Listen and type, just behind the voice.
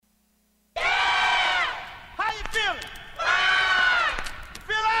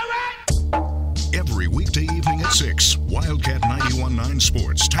No.6 Wildcat 91.9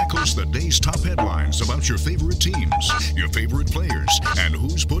 Sports tackles the day's top headlines about your favorite teams, your favorite players, and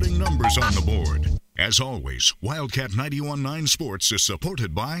who's putting numbers on the board. As always, Wildcat 91.9 Sports is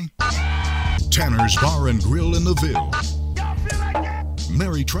supported by Tanner's Bar and Grill in the Ville,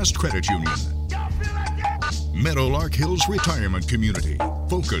 Mary Trust Credit Union, Meadowlark Hills Retirement Community,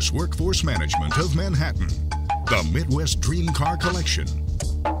 Focus Workforce Management of Manhattan, the Midwest Dream Car Collection,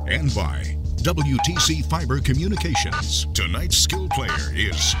 and by WTC Fiber Communications. Tonight's skill player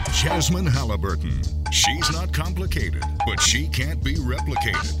is Jasmine Halliburton. She's not complicated, but she can't be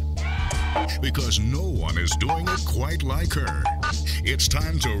replicated, because no one is doing it quite like her. It's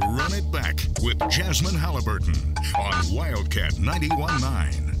time to run it back with Jasmine Halliburton on Wildcat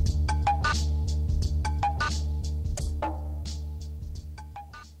 91.9.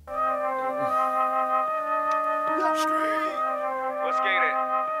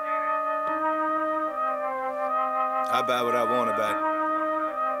 I buy what I want to buy.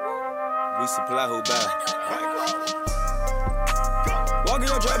 We supply who buy. Walk in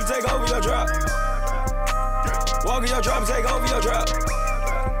your trap and take over your drop. Walk in your trap and take over your drop.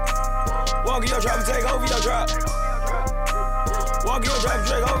 Walk in your trap and take over your drop. Walk in your trap and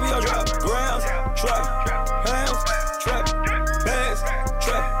take over your drop. Grams, trap, hams, trap, bags,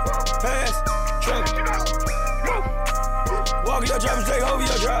 trap, pass, trap. Walk in your trap and take over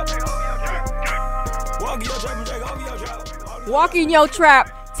your drop. Walk in your trap and take over your drop. Walk in your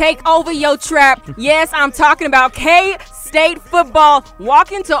trap, take over your trap. Yes, I'm talking about K-State football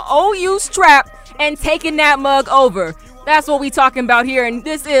walking to OU's trap and taking that mug over. That's what we talking about here, and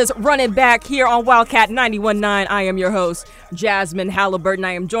this is Running Back here on Wildcat 91.9. I am your host, Jasmine Halliburton.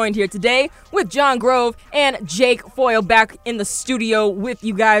 I am joined here today with John Grove and Jake Foyle back in the studio with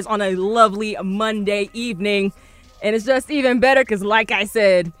you guys on a lovely Monday evening. And it's just even better because, like I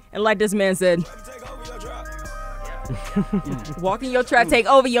said, and like this man said, walk in your trap, take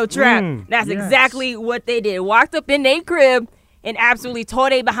over your trap. That's yes. Exactly what they did. Walked up in their crib and absolutely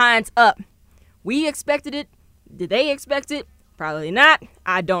tore their behinds up. We expected it. Did they expect it? Probably not.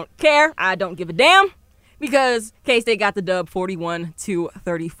 I don't care. I don't give a damn because K-State got the dub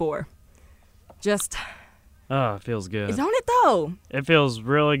 41-34. Just... Oh, it feels good. Don't it, though? It feels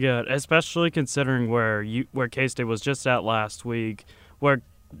really good, especially considering where K-State was just at last week, where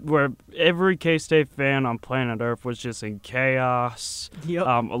every K-State fan on planet Earth was just in chaos. Yep.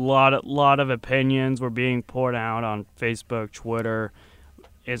 A lot of opinions were being poured out on Facebook, Twitter,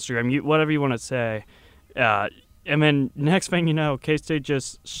 Instagram, whatever you want to say. And then next thing you know, K-State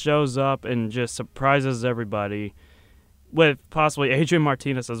just shows up and just surprises everybody with possibly Adrian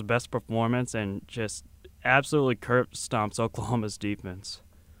Martinez's best performance and just absolutely curb stomps Oklahoma's defense.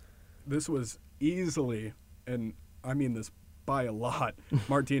 This was easily, and I mean this by a lot,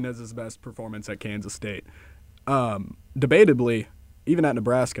 Martinez's best performance at Kansas State. Debatably, even at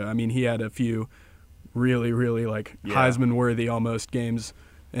Nebraska, I mean, he had a few really, really Heisman-worthy almost games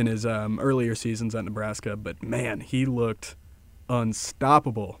in his earlier seasons at Nebraska, but man, he looked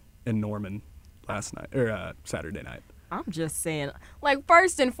unstoppable in Norman Saturday night. I'm just saying,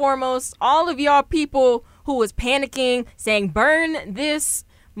 first and foremost, all of y'all people who was panicking, saying burn this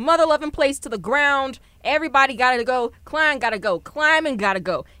mother-loving place to the ground, everybody gotta go, Klein gotta go, Kleiman gotta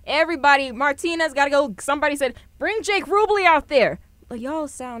go, everybody, Martinez gotta go, somebody said, bring Jake Rubley out there. But y'all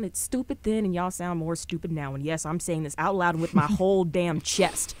sounded stupid then, and y'all sound more stupid now, and yes, I'm saying this out loud with my whole damn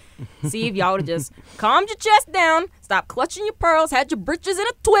chest. See if y'all would have just calmed your chest down, stop clutching your pearls, had your britches in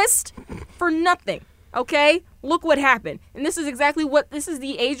a twist for nothing. Okay, look what happened. And this is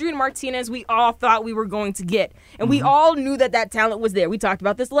the Adrian Martinez we all thought we were going to get. And we all knew that talent was there. We talked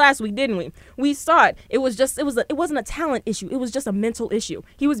about this last week, didn't we? We saw it. It wasn't a talent issue. It was just a mental issue.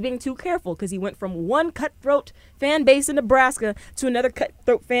 He was being too careful because he went from one cutthroat fan base in Nebraska to another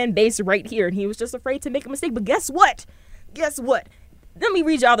cutthroat fan base right here. And he was just afraid to make a mistake. But guess what? Let me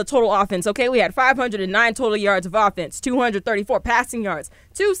read y'all the total offense, okay? We had 509 total yards of offense, 234 passing yards,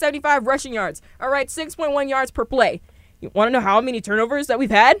 275 rushing yards. All right, 6.1 yards per play. You want to know how many turnovers that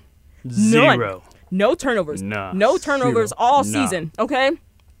we've had? Zero. None. No turnovers. No. No turnovers all season, okay?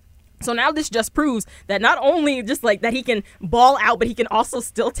 So now this just proves that not only just that he can ball out, but he can also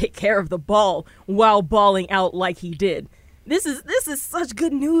still take care of the ball while balling out like he did. This is such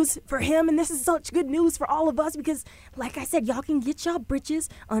good news for him, and this is such good news for all of us because, like I said, y'all can get y'all britches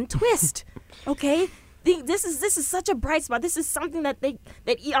untwist, okay? This is such a bright spot. This is something that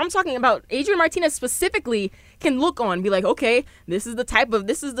I'm talking about. Adrian Martinez specifically can look on and be like, okay, this is the type of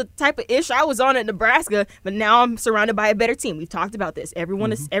ish I was on at Nebraska, but now I'm surrounded by a better team. We've talked about this.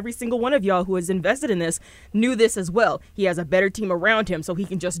 Every single one of y'all who has invested in this knew this as well. He has a better team around him, so he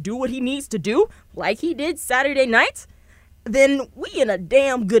can just do what he needs to do, like he did Saturday night. Then we in a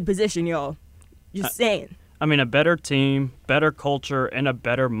damn good position, y'all. Just saying. I mean, a better team, better culture, and a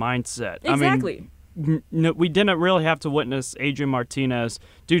better mindset. Exactly. I mean, no, we didn't really have to witness Adrian Martinez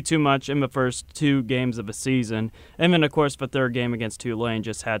do too much in the first 2 games of the season. And then, of course, the 3rd game against Tulane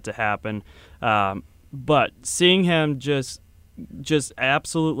just had to happen. But seeing him just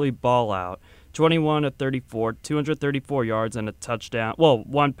absolutely ball out, 21 of 34, 234 yards and a touchdown. Well,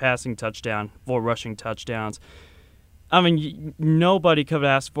 1 passing touchdown, 4 rushing touchdowns. I mean, nobody could have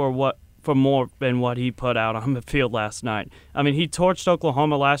asked for more than what he put out on the field last night. I mean, he torched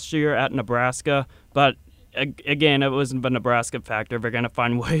Oklahoma last year at Nebraska, but again, it wasn't the Nebraska factor. They're going to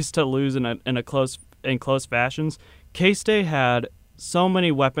find ways to lose in close fashions. K-State had so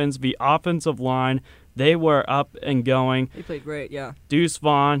many weapons. The offensive line, they were up and going. They played great, yeah. Deuce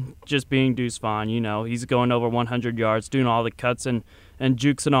Vaughn, just being Deuce Vaughn, he's going over 100 yards, doing all the cuts and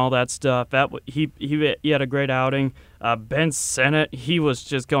jukes and all that stuff. He had a great outing. Ben Sennett, he was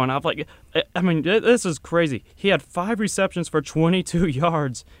just going off. I mean, this is crazy. He had 5 receptions for 22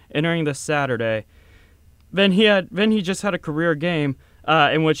 yards entering this Saturday. Then he just had a career game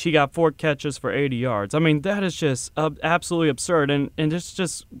in which he got 4 catches for 80 yards. I mean, that is just absolutely absurd, and this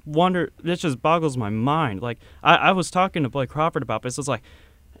just boggles my mind. Like, I was talking to Blake Crawford about this. It's like,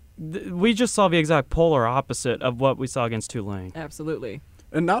 we just saw the exact polar opposite of what we saw against Tulane. Absolutely.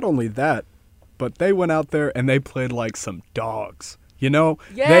 And not only that, but they went out there and they played like some dogs.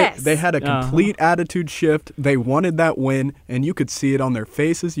 Yes. They had a complete attitude shift. They wanted that win, and you could see it on their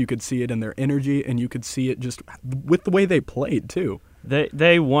faces. You could see it in their energy, and you could see it just with the way they played, too.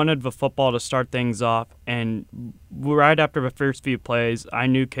 They wanted the football to start things off, and right after the first few plays, I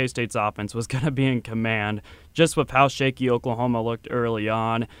knew K-State's offense was going to be in command, just with how shaky Oklahoma looked early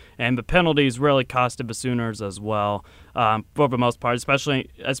on, and the penalties really costed the Sooners as well, for the most part,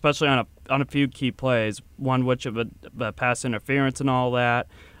 especially on a few key plays, one which of a pass interference and all that.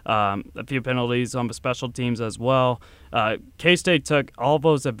 A few penalties on the special teams as well. K-State took all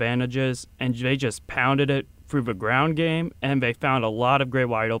those advantages, and they just pounded it through the ground game, and they found a lot of great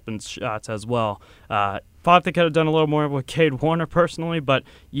wide open shots as well. Thought they could have done a little more with Cade Warner personally, but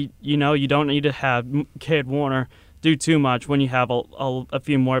you don't need to have Cade Warner do too much when you have a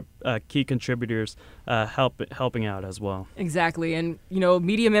few more key contributors helping out as well. Exactly, and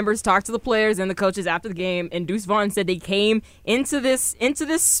media members talked to the players and the coaches after the game, and Deuce Vaughn said they came into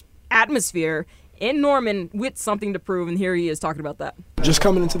this atmosphere in Norman with something to prove, and here he is talking about that. Just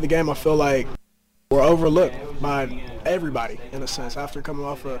coming into the game, I feel like we're overlooked by everybody in a sense. After coming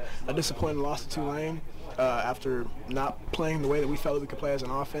off a disappointing loss to Tulane, after not playing the way that we felt that we could play as an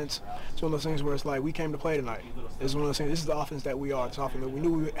offense, it's one of those things where it's like, we came to play tonight. It's one of those things. This is the offense that we are. It's offense that we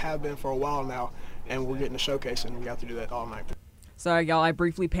knew we have been for a while now, and we're getting a showcase, and we have to do that all night. Sorry, y'all, I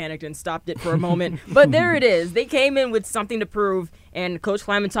briefly panicked and stopped it for a moment. But there it is. They came in with something to prove, and Coach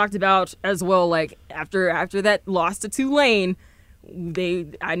Kleiman talked about as well, like, after that loss to Tulane,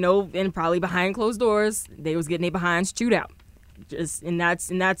 I know, and probably behind closed doors, they was getting a behinds chewed out.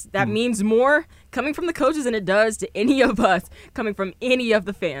 That means more coming from the coaches than it does to any of us coming from any of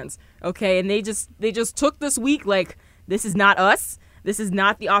the fans. Okay, and they just took this week like, this is not us. This is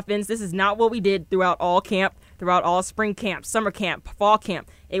not the offense. This is not what we did throughout all camp, throughout all spring camp, summer camp, fall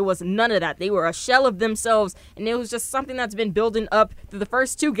camp. It was none of that. They were a shell of themselves, and it was just something that's been building up through the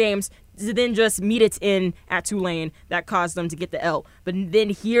first 2 games to then just meet its end at Tulane that caused them to get the L. But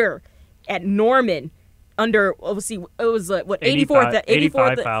then here at Norman, under, it was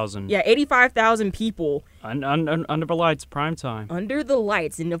 85,000. Yeah, 85,000 people. Under the lights, prime time. Under the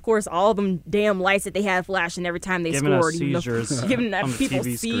lights, and of course, all them damn lights that they had flashing every time they scored. Us seizures. Giving people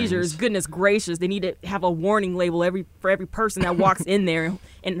seizures. Screens. Goodness gracious, they need to have a warning label for every person that walks in there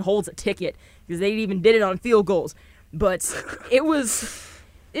and holds a ticket, because they even did it on field goals. But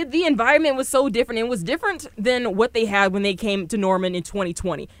the environment was so different. It was different than what they had when they came to Norman in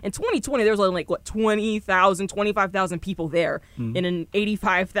 2020. In 2020, there was only 20,000, 25,000 people there in an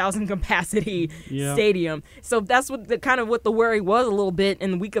 85,000 capacity stadium. So that's what the worry was a little bit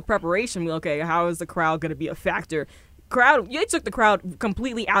in the week of preparation. Okay, how is the crowd going to be a factor? They took the crowd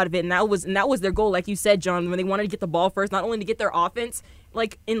completely out of it, and that was their goal, like you said, John, when they wanted to get the ball first, not only to get their offense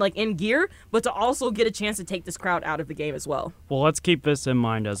in gear, but to also get a chance to take this crowd out of the game as well. Well, let's keep this in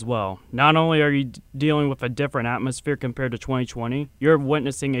mind as well. Not only are you dealing with a different atmosphere compared to 2020, you're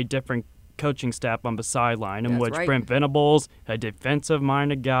witnessing a different coaching staff on the sideline, in That's which right. Brent Venables, a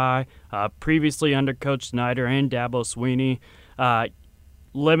defensive-minded guy, previously under Coach Snyder and Dabo Sweeney,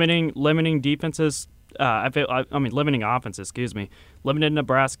 limiting defenses. Limiting offenses. Excuse me. Limited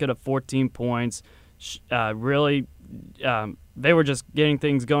Nebraska to 14 points. Really, they were just getting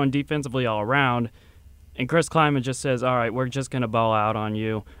things going defensively all around. And Chris Kleiman just says, all right, we're just going to ball out on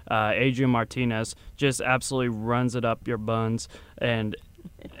you. Adrian Martinez just absolutely runs it up your buns. And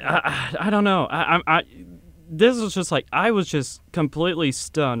I don't know. This was just like, I was just completely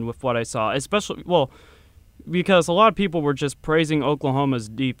stunned with what I saw, especially, because a lot of people were just praising Oklahoma's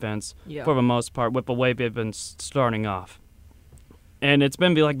defense for the most part with the way they've been starting off. And it's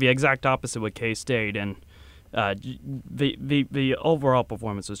been like the exact opposite with K-State. And the overall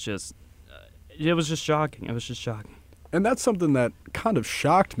performance was just... It was just shocking. It was just shocking. And that's something that kind of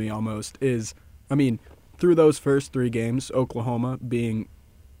shocked me almost is, through those first 3 games, Oklahoma being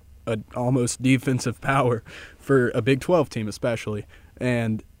an almost defensive power for a Big 12 team especially,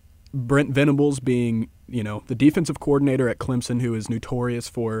 and Brent Venables being, the defensive coordinator at Clemson, who is notorious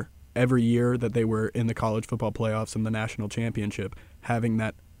for every year that they were in the college football playoffs and the national championship, having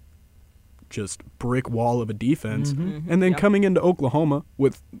that just brick wall of a defense, and then coming into Oklahoma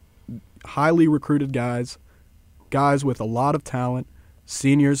with highly recruited guys with a lot of talent,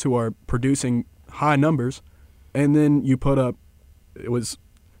 seniors who are producing high numbers, and then you put up,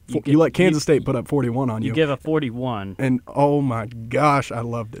 you let Kansas State put up 41 on you. You give a 41. And oh my gosh, I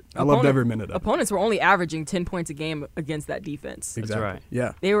loved it. I loved every minute of it. Opponents were only averaging 10 points a game against that defense. Exactly. That's right.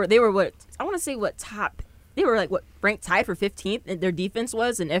 Yeah. They were what, I want to say what top, they were ranked tied for 15th, their defense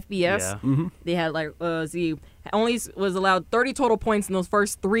was in FBS. Yeah. Mm-hmm. They had only was allowed 30 total points in those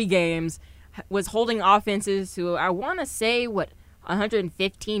first 3 games, was holding offenses to, I want to say,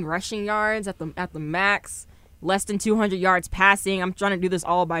 115 rushing yards at the max, less than 200 yards passing. I'm trying to do this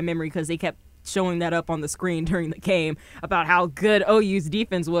all by memory because they kept showing that up on the screen during the game about how good OU's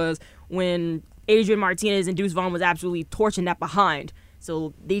defense was when Adrian Martinez and Deuce Vaughn was absolutely torching that behind.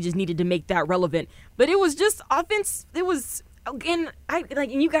 So they just needed to make that relevant. But it was just offense. It was, again,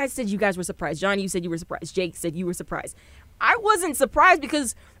 and you guys said you guys were surprised. John, you said you were surprised. Jake said you were surprised. I wasn't surprised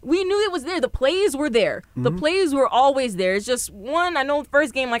because we knew it was there. The plays were there. Mm-hmm. The plays were always there. It's just one, I know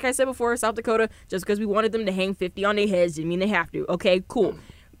first game, like I said before, South Dakota, just because we wanted them to hang 50 on their heads didn't mean they have to. Okay, cool.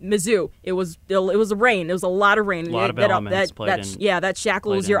 Mizzou, it was rain. It was a lot of rain. A lot of elements played in. Yeah, that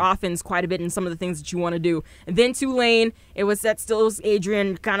shackles your offense quite a bit in some of the things that you want to do. And then Tulane, it was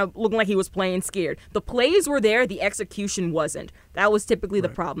Adrian kind of looking like he was playing scared. The plays were there. The execution wasn't. That was typically the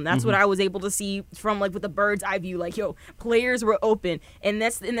problem. That's what I was able to see from with the bird's eye view. Players were open, and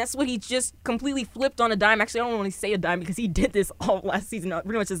that's what he just completely flipped on a dime. Actually, I don't want to say a dime because he did this all last season,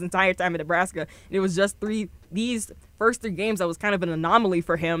 pretty much his entire time at Nebraska. And it was just these first 3 games that was kind of an anomaly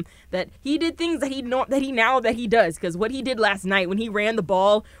for him, that he did things that he does. Because what he did last night when he ran the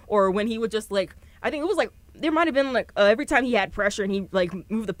ball, or when he would just I think it was there might have been every time he had pressure and he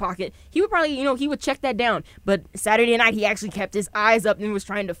moved the pocket, he would probably he would check that down. But Saturday night he actually kept his eyes up and was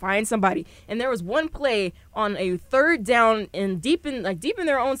trying to find somebody. And there was one play on a 3rd down and deep in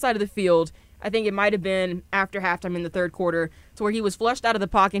their own side of the field. I think it might have been after halftime in the 3rd quarter, to where he was flushed out of the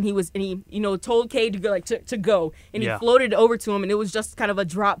pocket and he told Cade to go to go, and he floated over to him, and it was just kind of a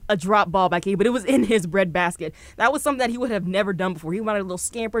drop ball by Cade, but it was in his breadbasket. That was something that he would have never done before. He wanted a little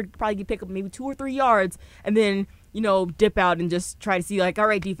scamper, probably pick up maybe 2 or 3 yards, and then dip out and just try to see all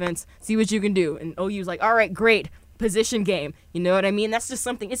right, defense, see what you can do. And OU was all right, great. Position game, you know what I mean? That's just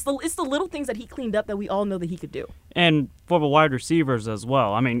something. It's the little things that he cleaned up that we all know that he could do. And for the wide receivers as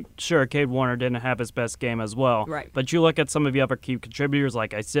well. I mean, sure, Cade Warner didn't have his best game as well. Right. But you look at some of the other key contributors,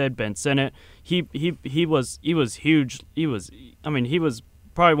 like I said, Ben Sinnott. He was huge. He was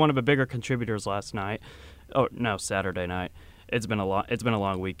probably one of the bigger contributors last night. Oh no, Saturday night. It's been a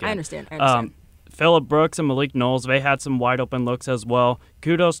long weekend. I understand. Phillip Brooks and Malik Knowles, they had some wide open looks as well.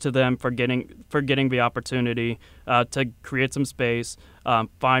 Kudos to them for getting the opportunity to create some space,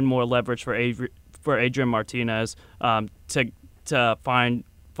 find more leverage for Adrian Martinez, to find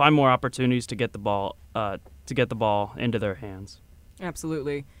more opportunities to get the ball into their hands.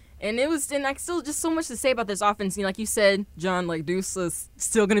 Absolutely. And I still just so much to say about this offense. Like you said, John, Deuce is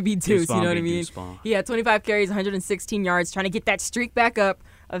still going to be Deuce, you know what I mean? He had 25 carries, 116 yards, trying to get that streak back up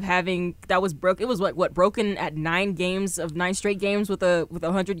of having that was broke. It was broken at 9 straight games with over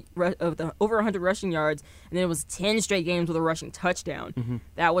 100 rushing yards, and then it was 10 straight games with a rushing touchdown. Mm-hmm.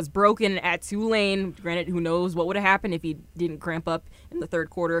 That was broken at Tulane. Granted, who knows what would have happened if he didn't cramp up in the 3rd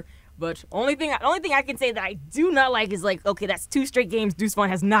quarter. But only thing I can say that I do not like is like, okay, that's 2 straight games Deuce Vaughn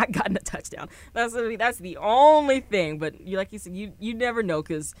has not gotten a touchdown. That's the only thing. But like you said, you never know,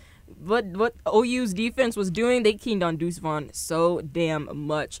 because what OU's defense was doing, they keened on Deuce Vaughn so damn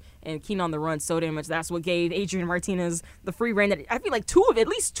much and keened on the run so damn much. That's what gave Adrian Martinez the free reign. That I feel like at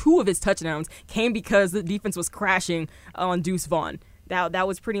least two of his touchdowns came because the defense was crashing on Deuce Vaughn. That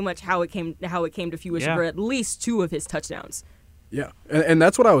was pretty much how it came to fruition for at least 2 of his touchdowns. Yeah, and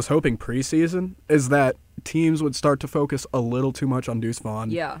that's what I was hoping preseason, is that teams would start to focus a little too much on Deuce Vaughn.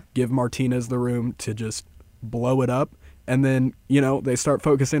 Yeah. Give Martinez the room to just blow it up. And then, they start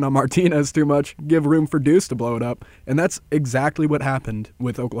focusing on Martinez too much, give room for Deuce to blow it up. And that's exactly what happened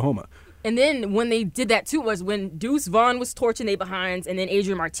with Oklahoma. And then when they did that too was when Deuce Vaughn was torching their behinds and then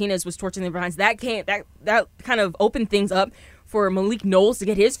Adrian Martinez was torching their behinds. That kind of opened things up for Malik Knowles to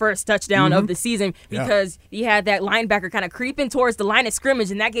get his first touchdown of the season, because he had that linebacker kind of creeping towards the line of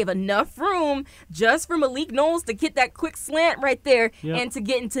scrimmage, and that gave enough room just for Malik Knowles to get that quick slant right there and to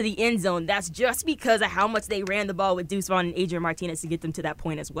get into the end zone. That's just because of how much they ran the ball with Deuce Vaughn and Adrian Martinez to get them to that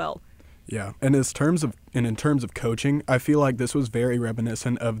point as well. Yeah, and in terms of coaching, I feel like this was very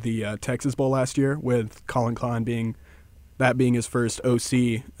reminiscent of the Texas Bowl last year, with Colin Klein being his first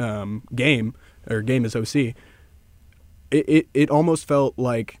OC game as OC. It almost felt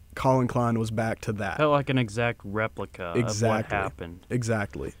like Colin Klein was back to that. Felt like an exact replica of what happened.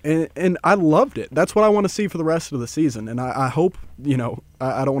 Exactly. And I loved it. That's what I want to see for the rest of the season. And I hope,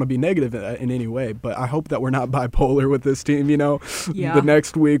 I don't want to be negative in any way, but I hope that we're not bipolar with this team, The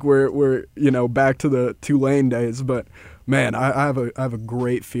next week we're back to the Tulane days. But man, I have a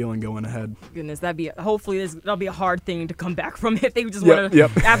great feeling going ahead. Goodness, hopefully that'll be a hard thing to come back from if they just want to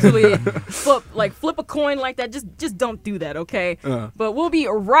absolutely flip a coin like that. Just don't do that, okay? But we'll be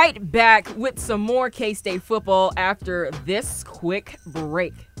right back with some more K-State football after this quick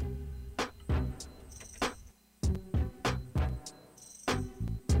break.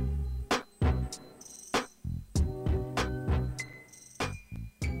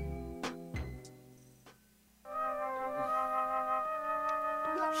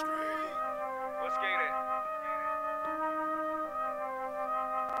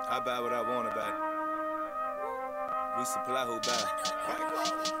 I buy what I want to buy. We supply who buy.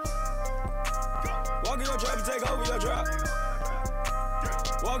 Walk in your trap and take over your drop.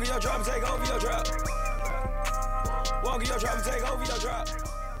 Walk in your trap and take over your drop. Walk in your trap and take over your drop.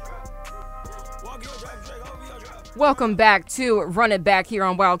 Walk in your trap and take over your drop. Welcome back to Run It Back here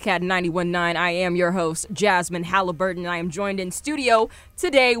on Wildcat 91.9. I am your host, Jasmine Halliburton. I am joined in studio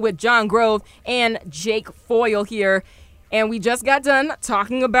today with John Grove and Jake Foyle here. And we just got done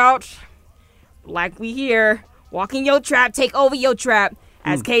talking about, like we hear, walking your trap, take over your trap,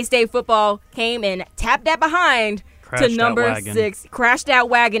 as K-State football came and tapped that behind to number 6, crashed that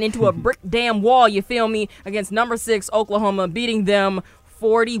wagon into a brick damn wall, you feel me, against number 6 Oklahoma, beating them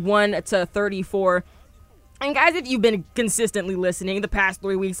 41-34. And guys, if you've been consistently listening the past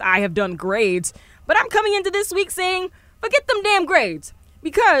 3 weeks, I have done grades, but I'm coming into this week saying, forget them damn grades.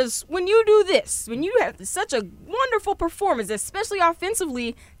 Because when you do this, when you have such a wonderful performance, especially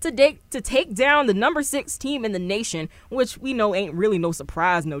offensively, to take down the number 6 team in the nation, which we know ain't really no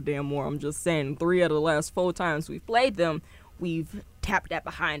surprise no damn more. I'm just saying 3 out of the last 4 times we've played them, we've tapped that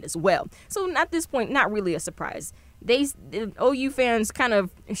behind as well. So at this point, not really a surprise. The OU fans kind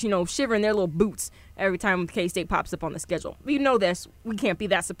of, shiver in their little boots every time K-State pops up on the schedule. We know this. We can't be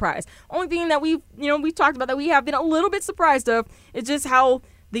that surprised. Only thing that we've talked about that we have been a little bit surprised of is just how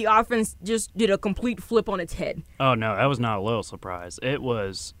the offense just did a complete flip on its head. Oh, no, that was not a little surprise. It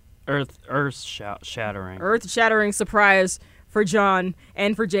was earth-shattering. Earth-shattering surprise for John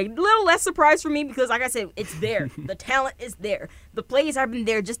and for Jake. A little less surprise for me because, like I said, it's there. The talent is there. The plays have been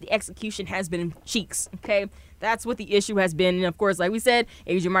there. Just the execution has been in cheeks, okay? That's what the issue has been. And, of course, like we said,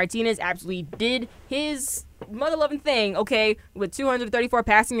 Adrian Martinez absolutely did his mother-loving thing, okay, with 234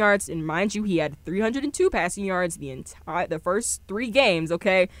 passing yards. And mind you, he had 302 passing yards the first 3 games,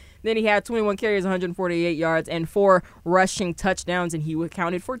 okay? Then he had 21 carries, 148 yards, and 4 rushing touchdowns. And he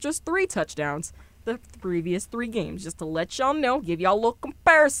accounted for just 3 touchdowns the previous 3 games. Just to let y'all know, give y'all a little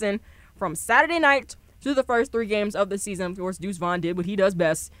comparison from Saturday night to the first 3 games of the season. Of course, Deuce Vaughn did what he does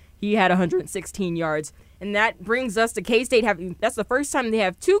best. He had 116 yards. And that brings us to K-State having, that's the first time they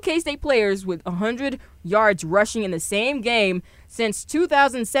have 2 K-State players with 100 yards rushing in the same game since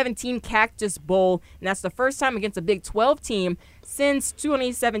 2017 Cactus Bowl. And that's the first time against a Big 12 team since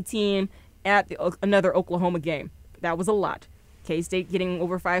 2017 at another Oklahoma game. That was a lot. K-State getting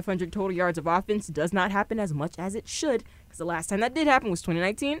over 500 total yards of offense does not happen as much as it should, because the last time that did happen was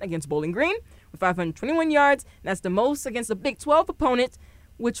 2019 against Bowling Green with 521 yards. That's the most against a Big 12 opponent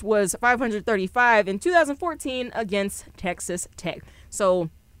which was 535 in 2014 against Texas Tech. So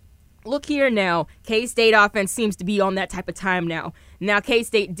look here now. K-State offense seems to be on that type of time now. Now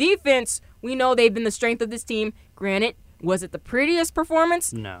K-State defense, we know they've been the strength of this team. Granted, was it the prettiest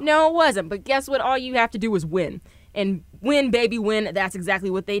performance? No, it wasn't. But guess what? All you have to do is win. And win, baby, win. That's exactly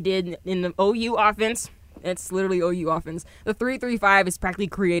what they did in the OU offense. It's literally OU offense. The 3-3-5 is practically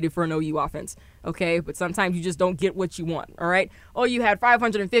created for an OU offense, okay? But sometimes you just don't get what you want, all right? OU had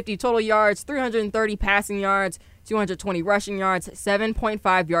 550 total yards, 330 passing yards, 220 rushing yards,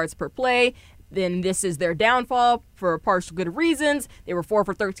 7.5 yards per play. Then this is their downfall for partial good reasons. They were 4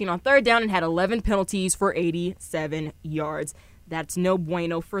 for 13 on third down and had 11 penalties for 87 yards. That's no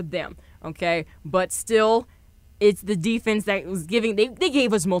bueno for them, okay? But still, it's the defense that was giving. They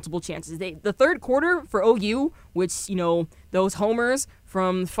gave us multiple chances. The third quarter for OU, which, you know, those homers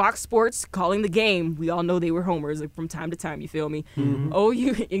from Fox Sports calling the game, we all know they were homers from time to time. You feel me? Mm-hmm.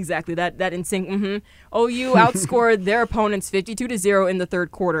 OU, exactly that in sync. Mm-hmm. OU outscored their opponents 52-0 in the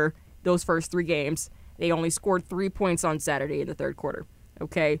third quarter. Those first 3 games, they only scored 3 points on Saturday in the third quarter.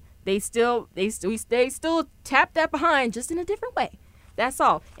 Okay, they still tapped that behind, just in a different way. That's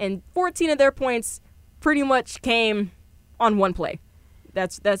all. And 14 of their points pretty much came on one play.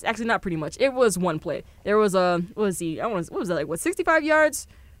 That's actually not pretty much. It was one play. There was what was that, like 65 yards?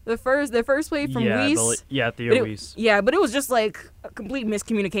 The first play from Weiss. Theo Weiss. Yeah, but it was just like a complete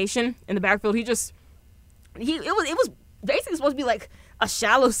miscommunication in the backfield. It was basically supposed to be like a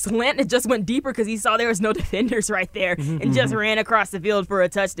shallow slant. It just went deeper because he saw there was no defenders right there and just ran across the field for a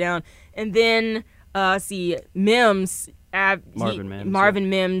touchdown. And then Mims. Marvin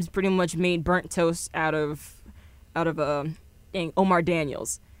Mims pretty much made burnt toast out of Omar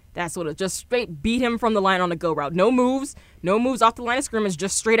Daniels. That's what it just straight beat him from the line on a go route. No moves off the line of scrimmage,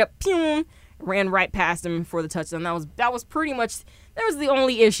 just straight up ran right past him for the touchdown. That was pretty much the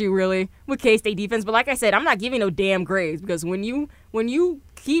only issue really with K-State defense. But like I said, I'm not giving no damn grades because when you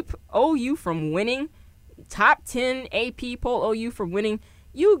keep OU from winning, top 10 AP poll OU from winning,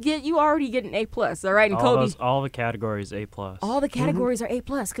 you already get an A+, all right? And all the categories A+. All the categories are A+,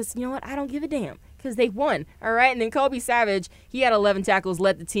 because you know what? I don't give a damn, because they won, all right? And then Kobe Savage, he had 11 tackles,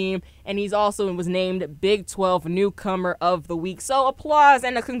 led the team, and he's also was named Big 12 Newcomer of the Week. So applause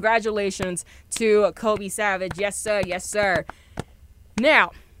and congratulations to Kobe Savage. Yes, sir. Yes, sir.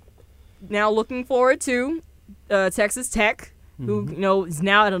 Now looking forward to Texas Tech, who is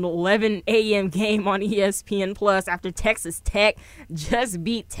now at an 11 a.m. game on ESPN Plus after Texas Tech just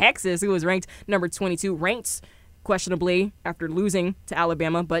beat Texas, who was ranked number 22, ranked questionably after losing to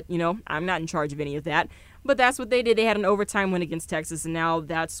Alabama. But, I'm not in charge of any of that. But that's what they did. They had an overtime win against Texas, and now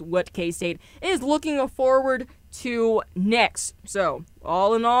that's what K-State is looking forward to next. So,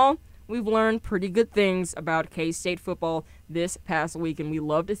 all in all, we've learned pretty good things about K-State football this past week, and we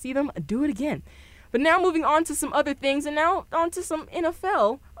love to see them do it again. But now moving on to some other things, and now on to some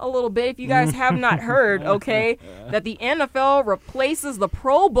NFL a little bit. If you guys have not heard, okay, that the NFL replaces the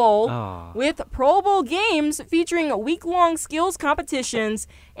Pro Bowl with Pro Bowl games featuring week-long skills competitions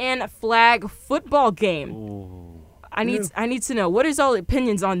and flag football game. Ooh. I need to know, what is all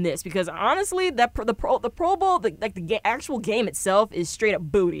opinions on this? Because honestly, the Pro Bowl, the actual game itself is straight up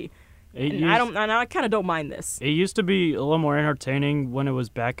booty. I kind of don't mind this. It used to be a little more entertaining when it was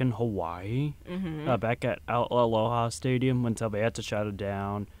back in Hawaii, back at Aloha Stadium until they had to shut it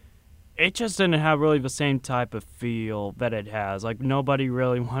down. It just didn't have really the same type of feel that it has. Like, nobody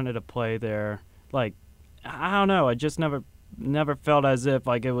really wanted to play there. Like, I don't know. I just never felt as if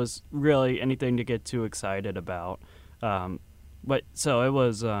like it was really anything to get too excited about. But so it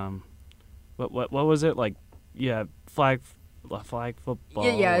was. What was it like? Yeah, flag football.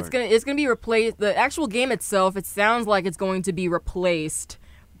 Yeah. It's gonna be replaced. The actual game itself, it sounds like it's going to be replaced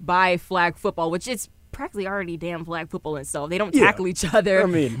by flag football, which is practically already damn flag football in itself. They don't tackle each other. I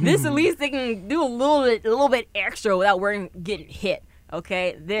mean, this at least they can do a little bit extra without getting hit.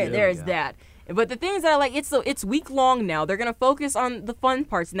 Okay, there's that. But the things that I like, it's week long now. They're gonna focus on the fun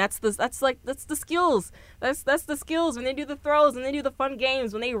parts, and that's the skills. That's the skills when they do the throws, when they do the fun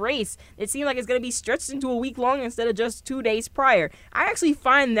games, when they race. It seems like it's gonna be stretched into a week long instead of just 2 days prior. I actually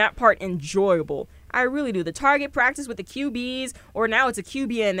find that part enjoyable. I really do. The target practice with the QBs, or now it's a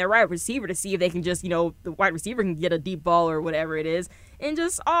QB and their wide receiver to see if they can just, the wide receiver can get a deep ball or whatever it is, and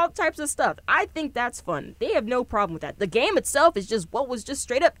just all types of stuff. I think that's fun. They have no problem with that. The game itself is just what was just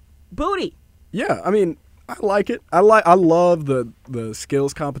straight up booty. Yeah, I mean, I like it. I love the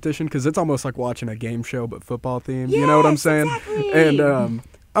skills competition because it's almost like watching a game show but football themed. Yes, you know what I'm saying? Exactly. And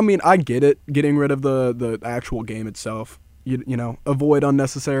I mean, I get it. Getting rid of the actual game itself. You know, avoid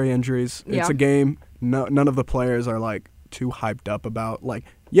unnecessary injuries. Yeah. It's a game. No, none of the players are like too hyped up about, like,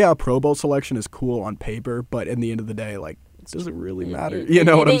 yeah, a Pro Bowl selection is cool on paper, but in the end of the day, like, does it really matter? You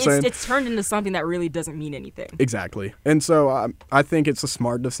know what I'm saying? It's turned into something that really doesn't mean anything. Exactly. And so I think it's a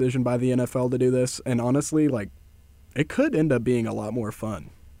smart decision by the NFL to do this. And honestly, like, it could end up being a lot more fun.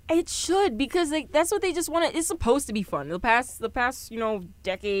 It should, because like that's what they just want. It's supposed to be fun. The past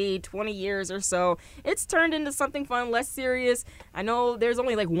decade, 20 years or so, it's turned into something fun, less serious. I know there's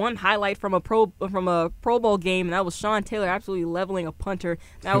only like one highlight from a Pro Bowl game, and that was Sean Taylor absolutely leveling a punter.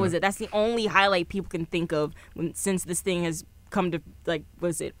 That was it. That's the only highlight people can think of since this thing has come to, like,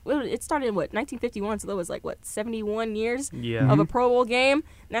 it started in 1951, so that was like 71 years of a Pro Bowl game.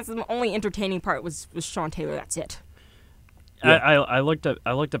 And that's the only entertaining part was Sean Taylor. That's it. Yeah. I looked up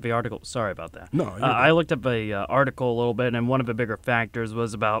the article. Sorry about that. No, I looked up a article a little bit, and one of the bigger factors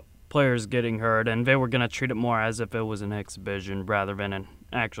was about players getting hurt, and they were going to treat it more as if it was an exhibition rather than an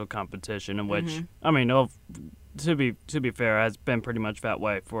actual competition. In which, I mean, to be fair, has been pretty much that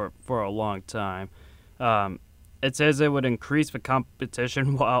way for a long time. It says it would increase the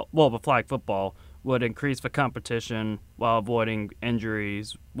competition the flag football would increase the competition while avoiding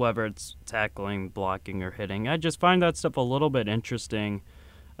injuries, whether it's tackling, blocking, or hitting. I just find that stuff a little bit interesting.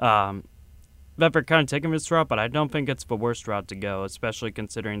 That they're kind of taking this route, but I don't think it's the worst route to go, especially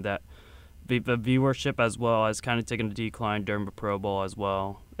considering that the viewership as well has kind of taken a decline during the Pro Bowl as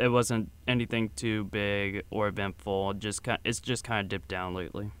well. It wasn't anything too big or eventful. It's just kind of dipped down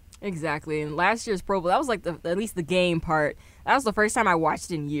lately. Exactly. And last year's Pro Bowl, that was like at least the game part. That was the first time I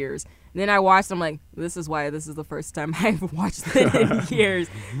watched it in years. And then I watched, I'm like, this is why this is the first time I've watched it in years.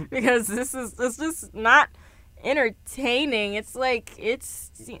 Because it's just not entertaining. It's like,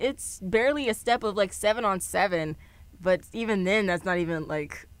 it's barely a step of like 7-on-7. But even then, that's not even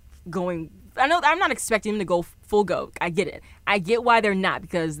like going. I know I'm not expecting them to go full go. I get it. I get why they're not,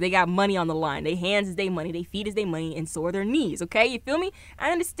 because they got money on the line. Their hands is their money. Their feet is their money, and so are their knees. Okay, you feel me?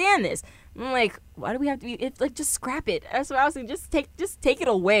 I understand this. I'm like, why do we have to be? It's like, just scrap it. That's what I was saying. Just take it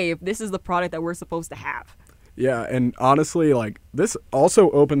away if this is the product that we're supposed to have. Yeah, and honestly, like, this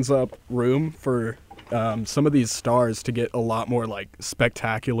also opens up room for some of these stars to get a lot more like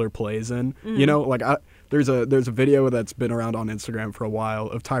spectacular plays in. You know, like there's a video that's been around on Instagram for a while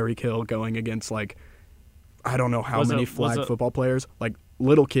of Tyreek Hill going against, like, I don't know how many flag football players, like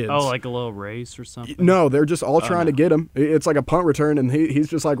little kids. Oh, like a little race or something? No, they're just all trying to get him. It's like a punt return, and he's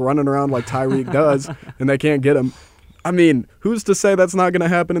just like running around like Tyreek does, and they can't get him. I mean, who's to say that's not going to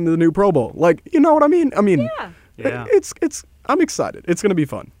happen in the new Pro Bowl? Like, you know what I mean? Yeah. It's I'm excited. It's going to be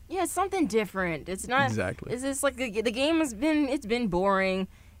fun. Yeah, it's something different. It's not exactly. It's just like the game has been boring.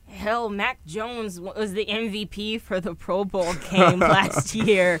 Hell, Mac Jones was the MVP for the Pro Bowl game last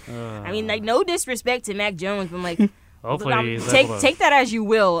year. I mean, like, no disrespect to Mac Jones, but like, hopefully take that as you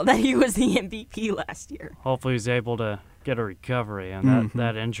will, that he was the MVP last year. Hopefully he's able to get a recovery on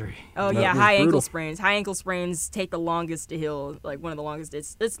that injury. Oh, that yeah, was high brutal. ankle sprains. High ankle sprains take the longest to heal, like one of the longest.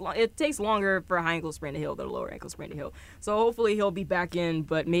 It takes longer for a high ankle sprain to heal than a lower ankle sprain to heal. So hopefully he'll be back in,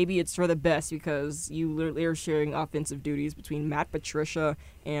 but maybe it's for the best, because you literally are sharing offensive duties between Matt Patricia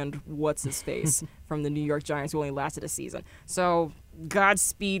and what's-his-face from the New York Giants, who only lasted a season. So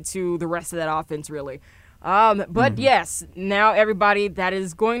Godspeed to the rest of that offense, really. But yes, now everybody that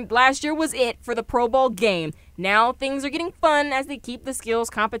is going, last year was it for the Pro Bowl game. Now things are getting fun as they keep the skills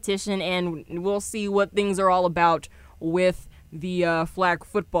competition, and we'll see what things are all about with the flag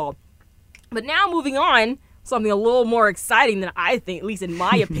football. But now moving on, something a little more exciting than I think, at least in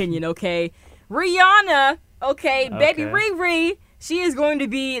my opinion, okay? Rihanna, okay, baby Riri, she is going to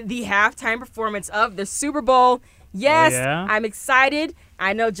be the halftime performance of the Super Bowl. Yes, I'm excited.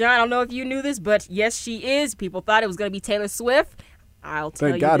 I know, John, I don't know if you knew this, but yes, she is. People thought it was going to be Taylor Swift. I'll tell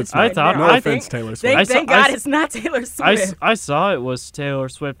Thank you God this it's not. right now. No offense, Taylor Swift. Thank God it's not Taylor Swift. I saw it was Taylor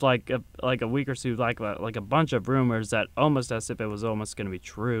Swift like a week or two, like a bunch of rumors that almost as if it was almost going to be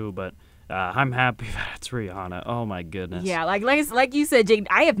true, but I'm happy that it's Rihanna. Oh, my goodness. Yeah, like you said, Jake,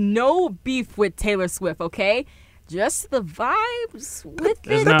 I have no beef with Taylor Swift, okay? Just the vibes with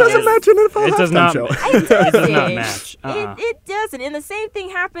it. That doesn't match an NFL It does halftime not. show. It doesn't. It does not match. It doesn't. And the same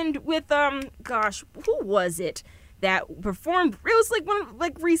thing happened with who was it that performed? It was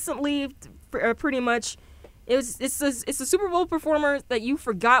like recently, pretty much. It's a Super Bowl performer that you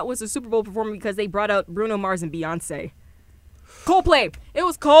forgot was a Super Bowl performer because they brought out Bruno Mars and Beyonce. Coldplay. It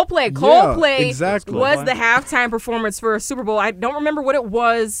was Coldplay. Coldplay exactly. was the halftime performance for a Super Bowl. I don't remember what it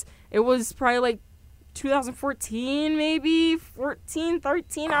was. It was probably like 2014, maybe 14,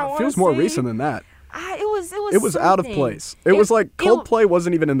 13. I want to say. Feels more recent than that. It was out of something. place. It was like Coldplay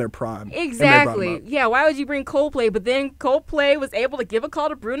wasn't even in their prime. and they brought Exactly. them up. Yeah, why would you bring Coldplay? But then Coldplay was able to give a call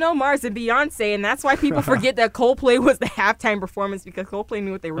to Bruno Mars and Beyonce, and that's why people forget that Coldplay was the halftime performance because Coldplay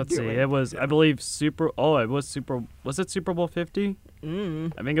knew what they were Let's see. doing. It was, I believe, was it Super Bowl 50?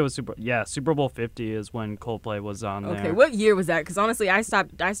 I think it was Super Bowl 50 is when Coldplay was on there. Okay, what year was that? Because honestly, I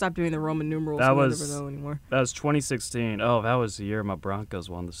stopped doing the Roman numerals. That so I was- never know anymore. That was 2016. Oh, that was the year my Broncos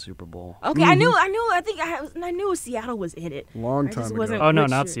won the Super Bowl. Okay, I knew. I knew Seattle was in it. Long I time just ago. wasn't- Oh, no,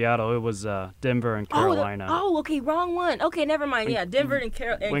 which not year? Seattle. It was Denver and Carolina. Okay, wrong one. Okay, never mind. Yeah, Denver and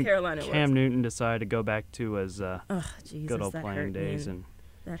when Carolina. Cam was. Newton decided to go back to his Ugh, Jesus, good old that playing hurt days, me. and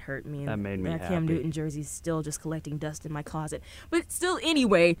That hurt me. That made me That Cam happy. Newton jersey's still just collecting dust in my closet. But still,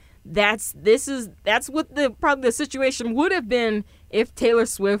 anyway, that's what probably the situation would have been if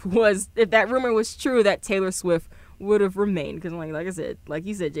that rumor was true that Taylor Swift would have remained. Because like I said, like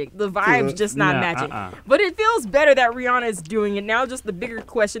you said, Jake, the vibe's just not matching. But it feels better that Rihanna is doing it now. Just the bigger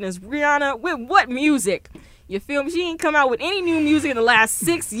question is Rihanna with what music? You feel me? She ain't come out with any new music in the last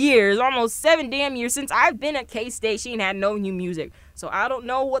 6 years, almost 7 damn years since I've been at K-State. She ain't had no new music. So I don't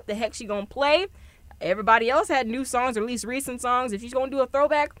know what the heck she gonna play. Everybody else had new songs, or at least recent songs. If she's gonna do a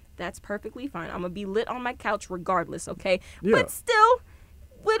throwback, that's perfectly fine. I'm gonna be lit on my couch regardless, okay? Yeah. But still,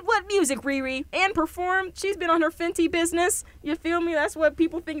 with what music, Riri? And perform. She's been on her Fenty business. You feel me? That's what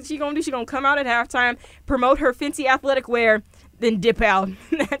people think she gonna do. She gonna come out at halftime, promote her Fenty athletic wear, then dip out.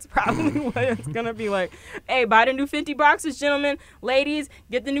 That's probably what it's gonna be like. Hey, buy the new Fenty boxes, gentlemen, ladies.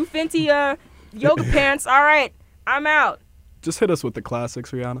 Get the new Fenty yoga pants. All right, I'm out. Just hit us with the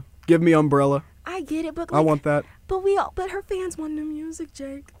classics, Rihanna. Give me Umbrella. I get it, but I want that. But her fans want new music,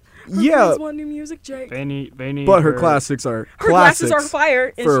 Jake. Her Yeah. fans want new music, Jake. they need But her classics are Her classics are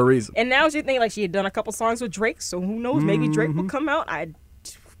fire for a reason. And now she think like she had done a couple songs with Drake, so who knows? Maybe Drake will come out. I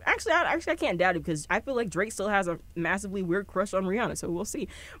can't doubt it because I feel like Drake still has a massively weird crush on Rihanna, so we'll see.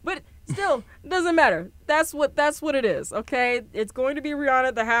 But still, doesn't matter. That's what it is. Okay, it's going to be Rihanna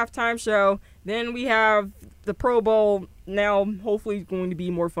at the halftime show. Then we have the Pro Bowl. Now, hopefully, going to be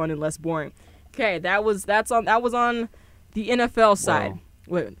more fun and less boring. Okay, that was on the NFL side.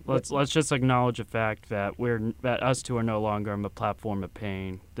 Wait, Let's just acknowledge the fact that us two are no longer on the platform of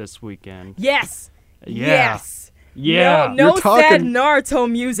pain this weekend. yes. Yeah. Yes. Yeah. No You're talking- sad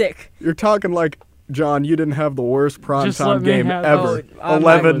Naruto music. You're talking like, John, you didn't have the worst Just let primetime me game have- ever. Oh,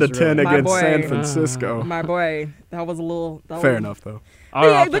 11 to was 10 really- My against boy. San Francisco. My boy, that was a little. Fair enough, though.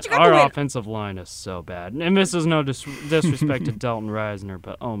 But you got Our to win. offensive line is so bad. And this is no disrespect to Dalton Reisner,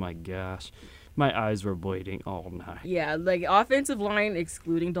 but oh my gosh. My eyes were bleeding all night. Yeah, like offensive line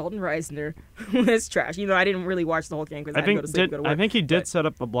excluding Dalton Reisner was trash. I didn't really watch the whole game because I had to go to sleep. I think he did set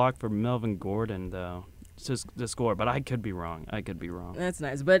up a block for Melvin Gordon though to score, but I could be wrong. That's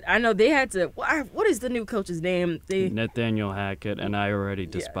nice, but I know they had to. What is the new coach's name? Nathaniel Hackett, and I already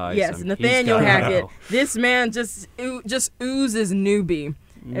despise Yes, him. Nathaniel He's gotta Hackett. go. This man just oozes newbie.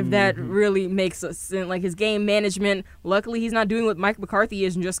 If that really makes sense, like his game management. Luckily, he's not doing what Mike McCarthy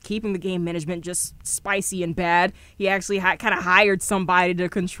is and just keeping the game management just spicy and bad. He actually kind of hired somebody to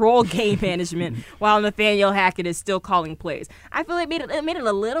control game management, while Nathaniel Hackett is still calling plays. I feel like it made it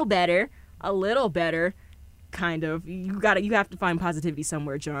a little better. Kind of. You have to find positivity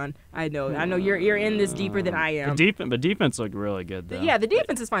somewhere, John. I know you're in this deeper than I am. The defense looked really good though. Yeah, the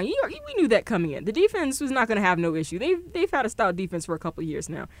defense is fine. We knew that coming in. The defense was not going to have no issue. They've had a stout defense for a couple of years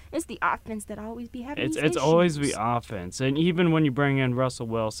now. It's the offense that always be having these It's issues. always the offense, and even when you bring in Russell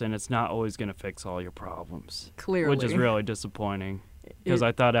Wilson, it's not always going to fix all your problems. Clearly. Which is really disappointing because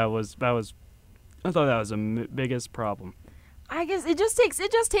I thought that was the biggest problem. I guess it just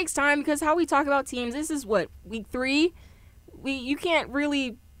takes time because how we talk about teams. This is what, week 3. You can't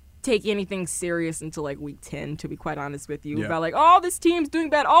really take anything serious until like week 10. To be quite honest with you, Yeah. about like, oh, this team's doing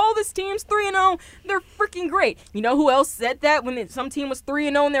bad. Oh, this team's 3-0. They're freaking great. You know who else said that when some team was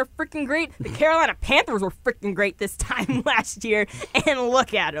 3-0 and they're freaking great? The Carolina Panthers were freaking great this time last year. And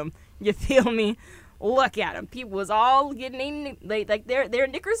look at them. You feel me? Look at them. People was all getting like their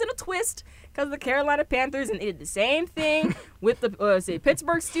knickers in a twist because of the Carolina Panthers, and they did the same thing with the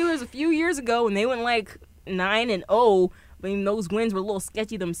Pittsburgh Steelers a few years ago when they went like 9-0. I mean, those wins were a little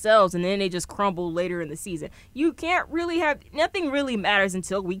sketchy themselves, and then they just crumbled later in the season. You can't really nothing really matters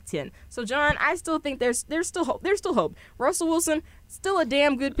until week 10. So, John, I still think there's still hope. There's still hope. Russell Wilson, still a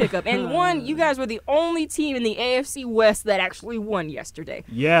damn good pickup. And you guys were the only team in the AFC West that actually won yesterday.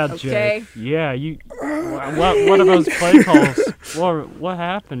 Yeah, Okay. Jake. Yeah, you. What are those play calls? What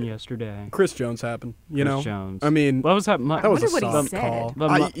happened yesterday? Chris Jones happened, you know? Chris Jones. I mean, What was that? that was a wonder what he soft said. call.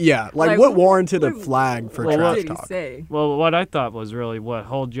 But Like, what warranted a flag for What trash did he talk? say? Well, what I thought was really what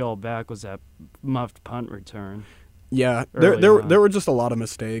held y'all back was that muffed punt return. Yeah, Early there on. were just a lot of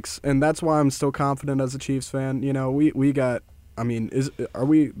mistakes, and that's why I'm still confident as a Chiefs fan. You know, we got. I mean, are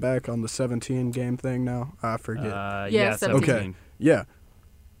we back on the 17 game thing now? I forget. Yeah, 17. 17. Okay, yeah.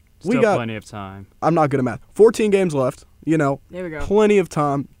 Still We got plenty of time. I'm not good at math. 14 games left. You know, There we go. plenty of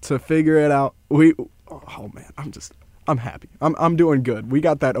time to figure it out. Oh man, I'm happy. I'm doing good. We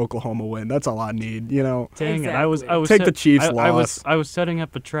got that Oklahoma win. That's all I need. You know, Dang it! Exactly. I was Take the Chiefs' I loss. was setting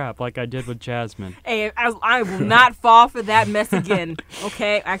up a trap like I did with Jasmine. Hey, I will not fall for that mess again.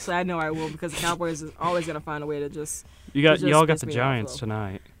 Okay, actually, I know I will because the Cowboys is always gonna find a way to just. Y'all just got piss the me off, Giants though.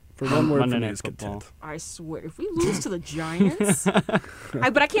 tonight. for one word Monday for me Night is Football. content. I swear, if we lose to the Giants,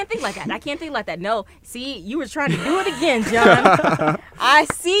 but I can't think like that. I can't think like that. No, see, you were trying to do it again, John. I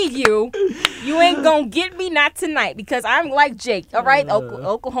see you. You ain't gonna get me, not tonight, because I'm like Jake. All right,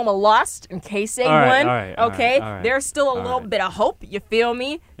 Oklahoma lost in case they All right, won. all right, okay, all right, there's still a all little right. bit of hope. You feel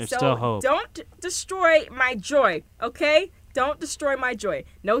me? There's so still hope. don't destroy my joy. Okay. Don't destroy my joy.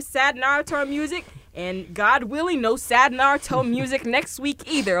 No sad Naruto music, and God willing, no sad Naruto music next week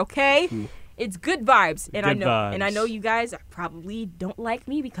either. Okay, it's good vibes, and Good I know vibes. you guys probably don't like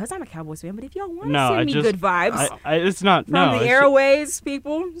me because I'm a Cowboys fan. But if y'all want to No, send I me just good vibes it's not from no. the it's ju- airways,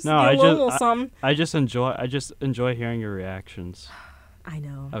 people, just No, do a I little just- something. I just enjoy hearing your reactions. I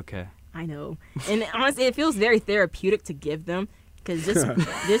know, Okay. I know, and honestly, it feels very therapeutic to give them. Because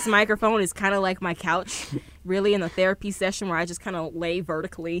this microphone is kind of like my couch, really, in a therapy session where I just kind of lay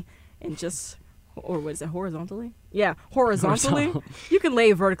vertically and just, or what is it, horizontally? Yeah, horizontally. You can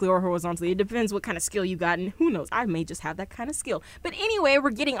lay vertically or horizontally. It depends what kind of skill you got, and who knows, I may just have that kind of skill. But anyway, we're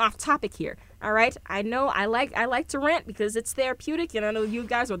getting off topic here. All right, I know I like to rant because it's therapeutic, and I know you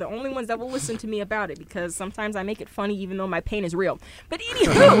guys are the only ones that will listen to me about it because sometimes I make it funny even though my pain is real. But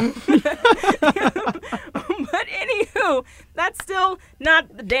anywho, that's still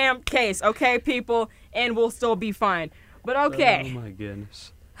not the damn case, okay, people, and we'll still be fine. But okay. Oh my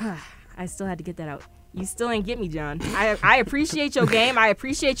goodness. I still had to get that out. You still ain't get me, John. I appreciate your game. I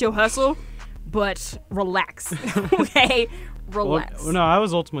appreciate your hustle, but relax, okay? Relax. Well, no, I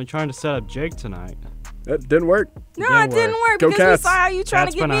was ultimately trying to set up Jake tonight. That didn't work. No, it didn't work Go because Cats. we saw how you trying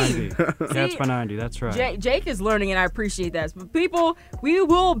Cats to get me. Benindi. Cats Benindi, that's right. Jake is learning, and I appreciate that. But people, we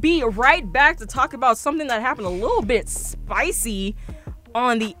will be right back to talk about something that happened a little bit spicy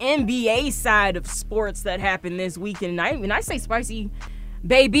on the NBA side of sports that happened this weekend. And when I say spicy,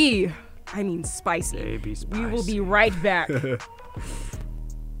 baby, I mean spicy. Baby We will spicy. be right back.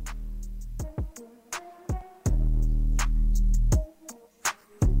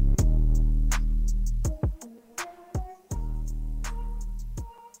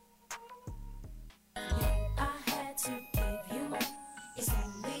 I had to give you. It's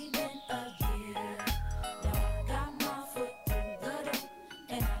only been a year. Now I got my foot through the door,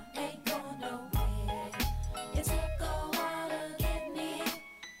 and I ain't going nowhere. It took a while to get me,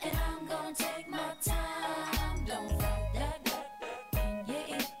 and I'm gonna take my time. Don't fight that good in your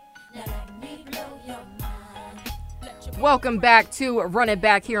ear. Now let me blow your mind. Welcome back to Run It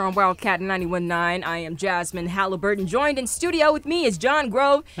Back here on Wildcat 91.9. I am Jasmine Halliburton. Joined in studio with me is John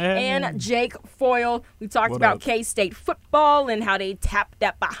Grove and Jake Foyle. We talked about up? K-State football and how they tapped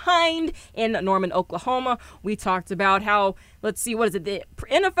that behind in Norman, Oklahoma. We talked about how, let's see, what is it? The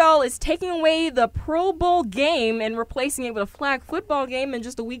NFL is taking away the Pro Bowl game and replacing it with a flag football game and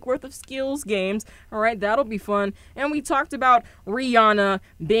just a week worth of skills games. All right, that'll be fun. And we talked about Rihanna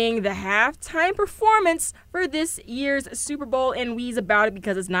being the halftime performance for this year's Super Bowl and wheeze about it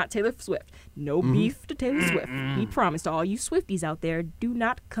because it's not Taylor Swift. No beef to Taylor Swift. We promise to all you Swifties out there, do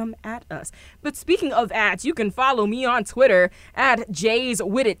not come at us. But speaking of ads, you can follow me on Twitter at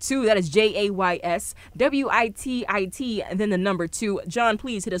JaysWittit2. That is JaysWittit, and then the number 2. John,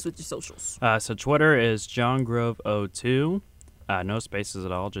 please hit us with your socials. So Twitter is JohnGrove02. No spaces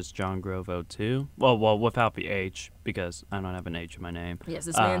at all, just JohnGrove02. Well, without the H, because I don't have an H in my name. Yes,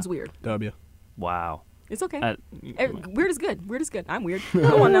 this man's weird. W. Wow. It's okay. Uh, Weird is good. Weird is good. I'm weird.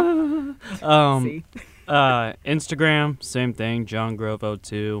 Go on now. See. Instagram, same thing,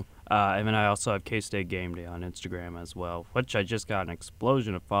 JohnGrove02. And then I also have K-State Game Day on Instagram as well, which I just got an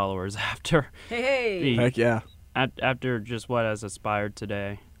explosion of followers after. Hey. Heck yeah. After just what has aspired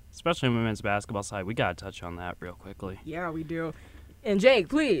today, especially on women's basketball side. We got to touch on that real quickly. Yeah, we do. And Jake,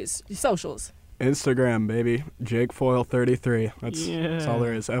 please, your socials. Instagram, baby. JakeFoyle33. That's all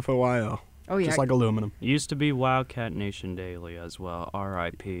there is. FOIL. Oh, yeah. Just like aluminum. Used to be Wildcat Nation Daily as well.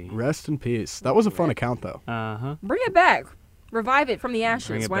 R.I.P. Rest in peace. That was a fun account, though. Uh-huh. Bring it back. Revive it from the ashes.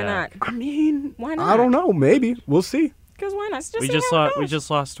 Bring it Why back. not? I mean, Why not? I don't know. Maybe. We'll see. Because why not? Let's just We see just how it lost. We goes.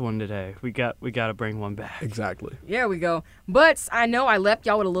 just lost one today. We got to bring one back. Exactly. There we go. But I know I left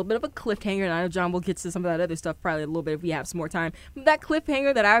y'all with a little bit of a cliffhanger, and I know John will get to some of that other stuff probably a little bit if we have some more time. But that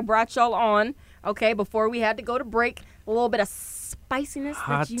cliffhanger that I brought y'all on, okay, before we had to go to break, a little bit of spiciness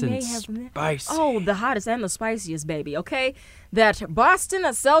Hot that you may and have. spicy. Oh, the hottest and the spiciest, baby, okay? That Boston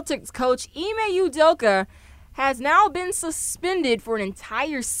Celtics coach Ime Udoka has now been suspended for an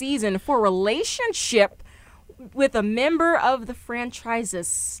entire season for relationship with a member of the franchise's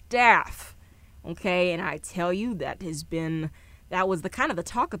staff. Okay, and I tell you, that was the kind of the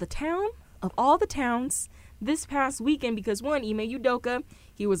talk of the town, of all the towns, this past weekend, because one, Ime Udoka,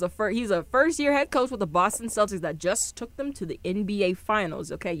 he's a first-year head coach with the Boston Celtics that just took them to the NBA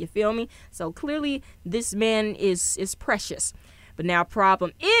Finals. Okay, you feel me? So clearly, this man is precious. But now,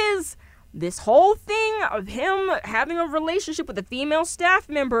 problem is this whole thing of him having a relationship with a female staff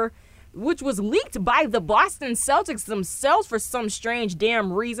member, which was leaked by the Boston Celtics themselves for some strange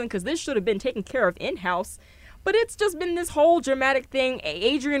damn reason, because this should have been taken care of in-house. But it's just been this whole dramatic thing.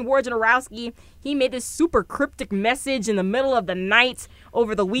 Adrian Wojnarowski, he made this super cryptic message in the middle of the night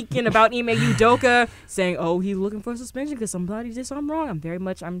over the weekend about Ime Udoka, saying, oh, he's looking for suspension because somebody did something wrong.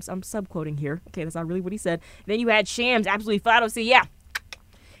 I'm sub-quoting here. Okay, that's not really what he said. Then you had Shams absolutely flat out say, yeah,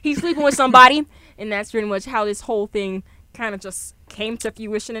 he's sleeping with somebody. And that's pretty much how this whole thing kind of just came to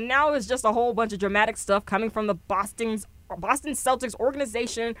fruition. And now it's just a whole bunch of dramatic stuff coming from the Boston Celtics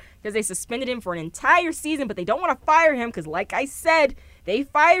organization, because they suspended him for an entire season, but they don't want to fire him because, like I said, they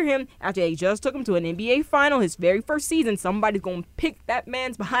fire him after they just took him to an NBA final, his very first season. Somebody's going to pick that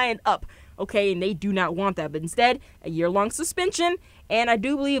man's behind up, okay, and they do not want that. But instead, a year-long suspension, and I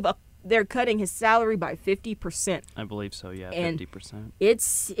do believe they're cutting his salary by 50%. I believe so, yeah, And 50%.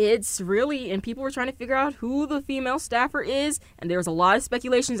 It's really, and people were trying to figure out who the female staffer is, and there was a lot of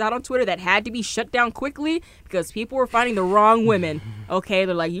speculations out on Twitter that had to be shut down quickly because people were finding the wrong women. Okay,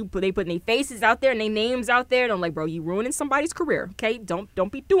 they're like, they putting their faces out there and their names out there, and I'm like, bro, you ruining somebody's career. Okay,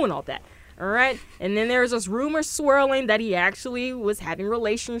 don't be doing all that. All right, and then there's this rumor swirling that he actually was having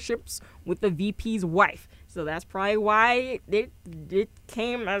relationships with the VP's wife. So that's probably why it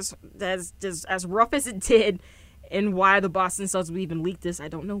came as rough as it did, and why the Boston Celtics even leaked this. I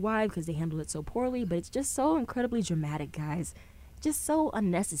don't know why, because they handled it so poorly, but it's just so incredibly dramatic, guys. Just so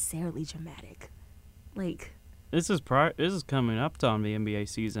unnecessarily dramatic. Like, This is coming up on the NBA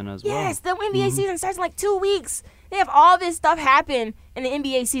season as well. yes, the NBA season starts in like 2 weeks. They have all this stuff happen, and the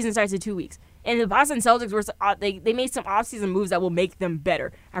NBA season starts in 2 weeks. And the Boston Celtics they made some offseason moves that will make them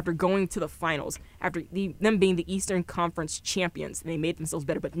better after going to the finals, after them being the Eastern Conference champions. And they made themselves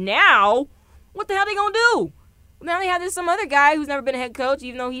better. But now, what the hell are they gonna do? Now they have some other guy who's never been a head coach,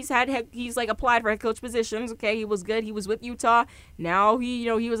 even though he's like applied for head coach positions. Okay, he was good. He was with Utah. Now he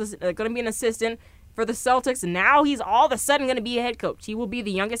was gonna be an assistant for the Celtics, and now he's all of a sudden gonna be a head coach. He will be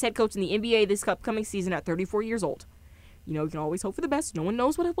the youngest head coach in the NBA this upcoming season at 34 years old. You can always hope for the best. No one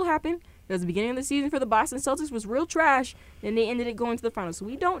knows what will happen, because the beginning of the season for the Boston Celtics was real trash, and they ended it going to the finals. So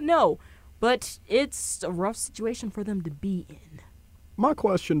we don't know, but it's a rough situation for them to be in. My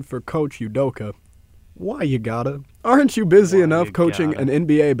question for Coach Udoka, why you gotta? Aren't you busy Why enough you coaching gotta? an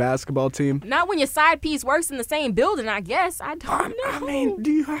NBA basketball team? Not when your side piece works in the same building, I guess. I don't know. I mean,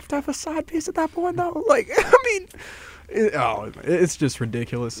 do you have to have a side piece at that point, though? Like, it's just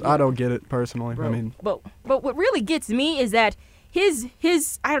ridiculous. I don't get it, personally. Bro, I mean, but what really gets me is that his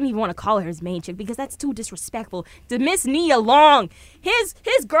I don't even want to call her his main chick, because that's too disrespectful, to Miss Nia Long. His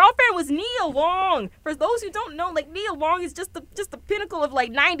girlfriend was Nia Long. For those who don't know, like, Nia Long is just the pinnacle of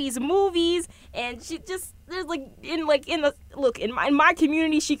like 90s movies, and she just there's in my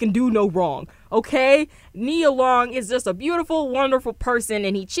community, she can do no wrong. Okay, Nia Long is just a beautiful, wonderful person,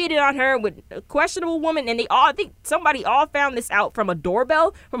 and he cheated on her with a questionable woman, and I think somebody all found this out from a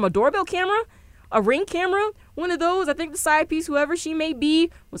doorbell camera. A Ring camera, one of those. I think the side piece, whoever she may be,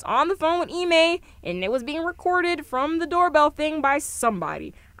 was on the phone with Ime, and it was being recorded from the doorbell thing by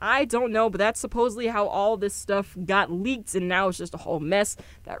somebody. I don't know, but that's supposedly how all this stuff got leaked, and now it's just a whole mess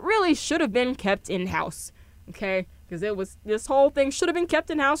that really should have been kept in-house, okay? Because this whole thing should have been kept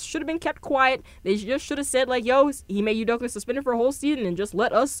in-house, should have been kept quiet. They just should have said, like, yo, Ime Udoka suspended for a whole season, and just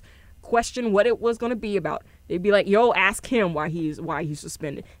let us question what it was going to be about. They'd be like, yo, ask him why he's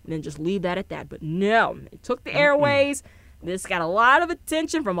suspended, and then just leave that at that. But no, it took the airways. This got a lot of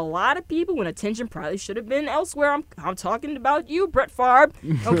attention from a lot of people, when attention probably should have been elsewhere. I'm talking about you, Brett Favre,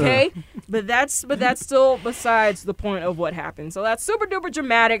 okay? but that's still besides the point of what happened. So that's super duper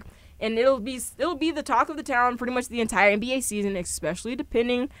dramatic, and it'll be the talk of the town pretty much the entire NBA season, especially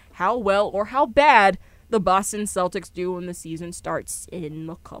depending how well or how bad the Boston Celtics do when the season starts in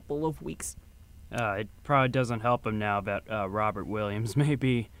a couple of weeks. It probably doesn't help him now that Robert Williams may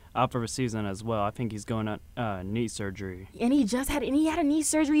be out for a season as well. I think he's going on knee surgery. And he had a knee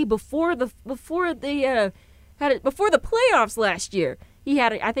surgery before the playoffs last year.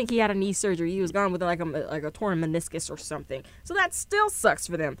 I think he had a knee surgery. He was gone with like a torn meniscus or something. So that still sucks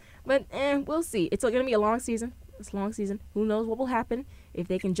for them. But we'll see. It's going to be a long season. It's a long season. Who knows what will happen if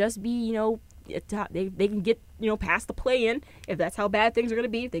they can just be, they can get, past the play-in. If that's how bad things are going to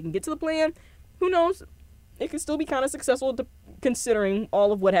be, if they can get to the play-in, who knows? It could still be kind of successful considering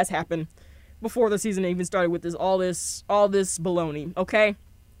all of what has happened before the season even started with all this baloney, okay?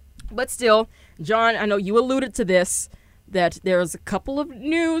 But still, John, I know you alluded to this, that there's a couple of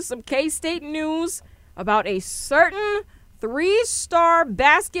news, some K-State news about a certain 3-star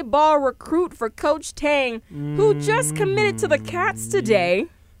basketball recruit for Coach Tang who just committed to the Cats today.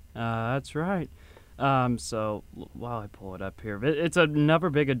 That's right. So while I pull it up here, it's another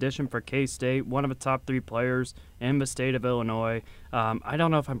big addition for K-State, one of the top 3 players in the state of Illinois. I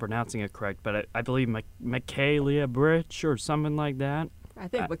don't know if I'm pronouncing it correct, but I believe Michaela Bridge or something like that. I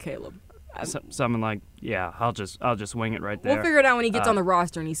think Michaela. Something like, yeah, I'll just wing it right there. We'll figure it out when he gets on the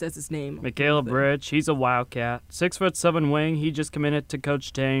roster and he says his name. Michaela Bridge, he's a Wildcat, 6'7" wing. He just committed to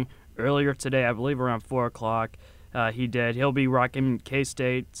Coach Tang earlier today, I believe around 4 o'clock. He'll be rocking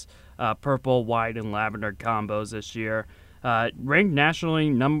K-State's purple, white, and lavender combos this year. Ranked nationally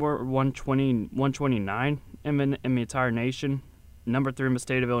number 129 in the entire nation. Number 3 in the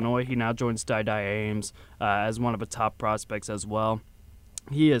state of Illinois. He now joins Dai Ames as one of the top prospects as well.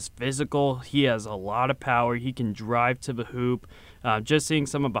 He is physical. He has a lot of power. He can drive to the hoop. Just seeing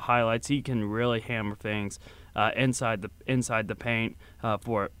some of the highlights, he can really hammer things inside the paint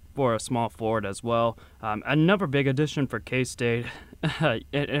for a small forward as well. Another big addition for K-State,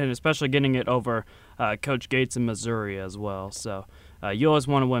 and especially getting it over Coach Gates in Missouri as well. So you always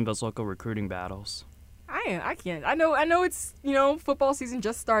want to win those local recruiting battles. I can't. I know it's, football season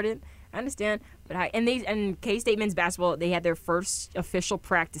just started. I understand, but K-State men's basketball, they had their first official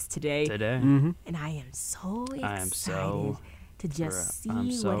practice today. Mm-hmm. And I am so excited to just see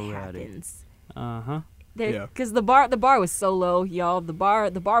what happens. Uh-huh. Because the bar was so low, y'all. The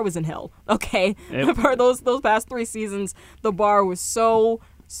bar was in hell. Okay, for those past 3 seasons, the bar was so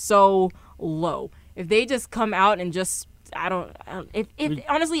low. If they just come out and just,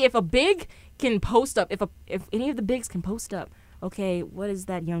 honestly, if a big can post up, if any of the bigs can post up. Okay, what is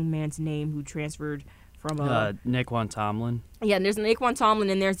that young man's name who transferred from Naquan Tomlin? Yeah, and there's Naquan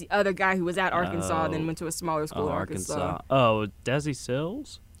Tomlin, and there's the other guy who was at Arkansas and then went to a smaller school in Arkansas. Oh, Desi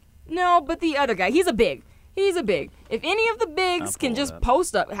Sills? No, but the other guy. He's a big. If any of the bigs can just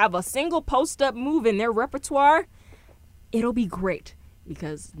post up, have a single post-up move in their repertoire, it'll be great.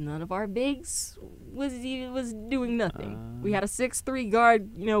 Because none of our bigs was doing nothing. We had a 6'3"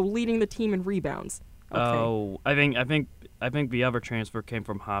 guard, leading the team in rebounds. Okay. Oh, I think the other transfer came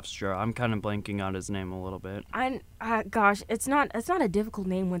from Hofstra. I'm kind of blanking on his name a little bit. Gosh, it's not a difficult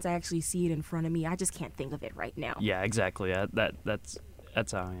name once I actually see it in front of me. I just can't think of it right now. Yeah, exactly.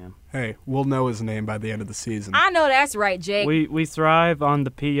 That's how I am. Hey, we'll know his name by the end of the season. I know that's right, Jake. We thrive on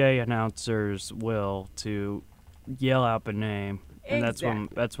the PA announcer's will to yell out the name, and that's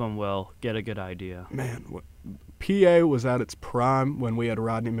when we'll get a good idea. Man, PA was at its prime when we had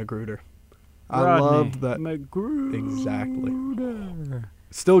Rodney Magruder. I loved that. Magruder. Exactly.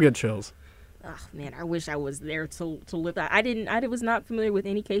 Still get chills. Oh, man, I wish I was there to live that. I was not familiar with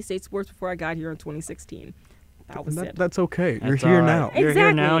any K-State sports before I got here in 2016. That was it. That's okay. That's You're here right. now. You're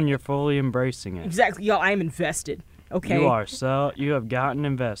here now, and you're fully embracing it. Exactly. Yo, I am invested. Okay. You are. So you have gotten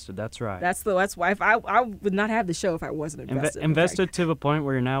invested. That's right. That's why if I would not have the show if I wasn't invested. Invested to the point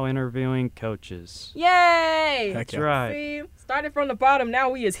where you're now interviewing coaches. Yay! Heck That's right. See, started from the bottom.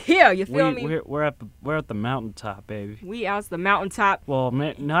 Now we is here. You feel me? We're at the mountaintop, baby. We out the mountaintop. Well,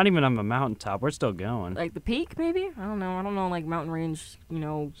 not even on the mountaintop. We're still going. Like the peak, maybe? I don't know. Like mountain range,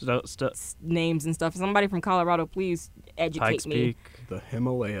 So, names and stuff. Somebody from Colorado, please educate Pikes me. Peak. The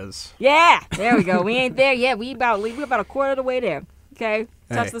Himalayas. Yeah, there we go. We ain't there yet. We about a quarter of the way there. Okay,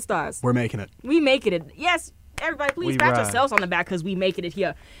 touch the stars. We're making it. We making it. Yes, everybody, please We pat ride. yourselves on the back because we making it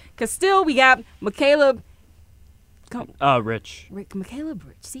here. Because still we got Michaela. Rich. Michaela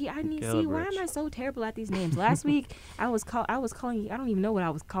Bridge. See, why Bridge. am I so terrible at these names? Last week I was calling you. I don't even know what I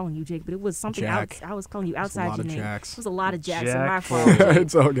was calling you, Jake, but it was something Jack. I was calling you outside your name. Jacks. It was a lot of Jacks in Jack my fault. Jake.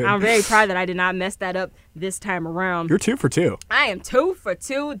 It's all good. I'm very proud that I did not mess that up this time around. You're 2 for 2. I am 2 for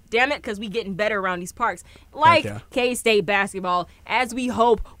 2. Damn it, because we getting better around these parks. Like Heck yeah. K-State basketball, as we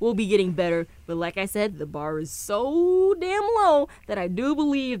hope we'll be getting better. But like I said, the bar is so damn low that I do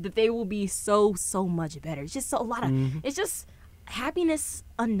believe that they will be so much better. It's just a lot of. It's just. happiness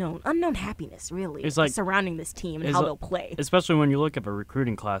unknown happiness, really, It's like- surrounding this team and it's how like- they'll play. Especially when you look at the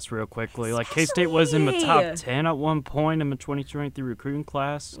recruiting class real quickly. Like K-State was in the top Especially. 10 at one point in the 2023 recruiting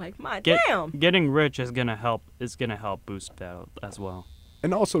class. Like, my Get- damn. Getting rich is gonna help boost that as well.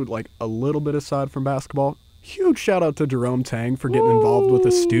 And also, like, a little bit aside from basketball, huge shout out to Jerome Tang for getting involved with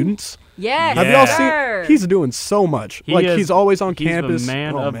the students. Yes, Have y'all sir. seen? He's doing so much. He's always on campus. He's the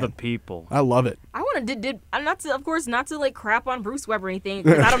man Oh, of man. the people. I love it. I want to not to like crap on Bruce Weber or anything,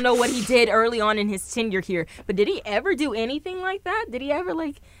 because I don't know what he did early on in his tenure here. But did he ever do anything like that? Did he ever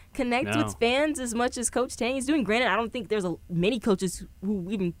like connect No. with fans as much as Coach Tang is doing? Granted, I don't think there's many coaches who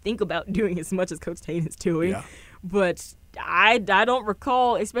even think about doing as much as Coach Tang is doing. Yeah. But I don't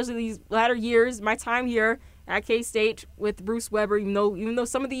recall, especially these latter years, my time here at K-State with Bruce Weber, even though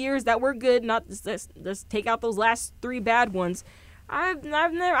some of the years that were good, not just take out those last 3 bad ones, I've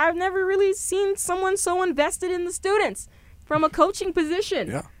never really seen someone so invested in the students from a coaching position.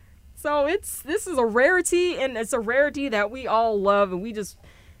 Yeah. So this is a rarity, and it's a rarity that we all love, and we love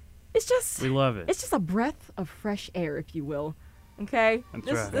it. It's just a breath of fresh air, if you will. Okay,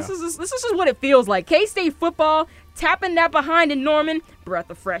 That's this is just what it feels like. K-State football, tapping that behind in Norman, breath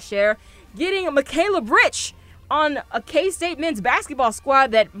of fresh air. Getting Michaela Britch on a K-State men's basketball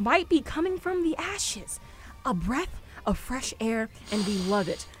squad that might be coming from the ashes. A breath of fresh air, and we love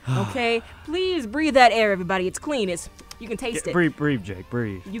it. Okay, please breathe that air, everybody. It's clean. You can taste it. Breathe, Jake,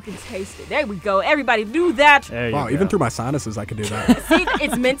 breathe. You can taste it. There we go. Everybody do that. There you Wow, go. even through my sinuses, I could do that. See,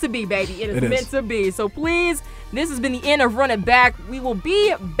 it's meant to be, baby. It is meant to be. So please, this has been the end of Run It Back. We will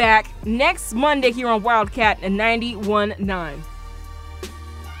be back next Monday here on Wildcat and 91.9.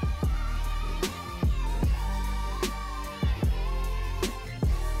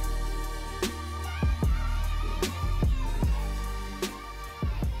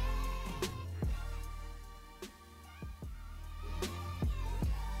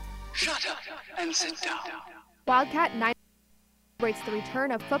 Shut up and sit down. Wildcat 9 celebrates the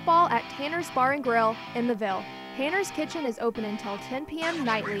return of football at Tanner's Bar and Grill in the Ville. Tanner's Kitchen is open until 10 p.m.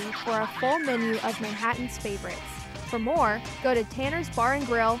 nightly for a full menu of Manhattan's favorites. For more, go to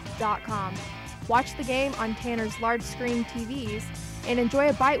tannersbarandgrill.com. Watch the game on Tanner's large screen TVs and enjoy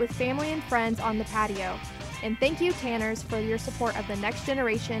a bite with family and friends on the patio. And thank you, Tanner's, for your support of the next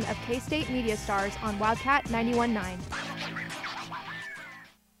generation of K-State media stars on Wildcat 91.9.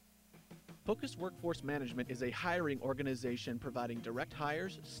 Focus Workforce Management is a hiring organization providing direct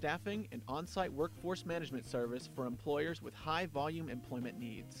hires, staffing, and on-site workforce management service for employers with high-volume employment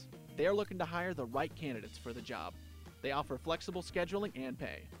needs. They are looking to hire the right candidates for the job. They offer flexible scheduling and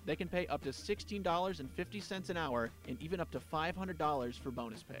pay. They can pay up to $16.50 an hour and even up to $500 for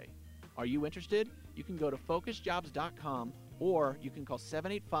bonus pay. Are you interested? You can go to focusjobs.com or you can call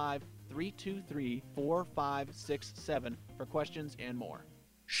 785-323-4567 for questions and more.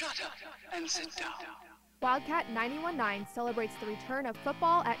 Shut up and sit down. Wildcat 91.9 celebrates the return of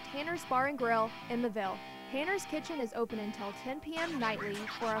football at Tanner's Bar and Grill in the Ville. Tanner's Kitchen is open until 10 p.m. nightly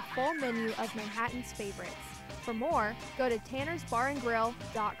for a full menu of Manhattan's favorites. For more, go to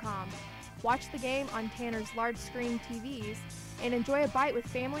tannersbarandgrill.com. Watch the game on Tanner's large screen TVs and enjoy a bite with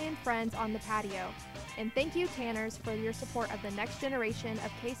family and friends on the patio. And thank you, Tanner's, for your support of the next generation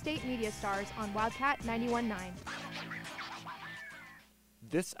of K-State media stars on Wildcat 91.9.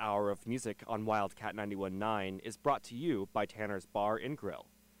 This hour of music on Wildcat 91.9 is brought to you by Tanner's Bar and Grill,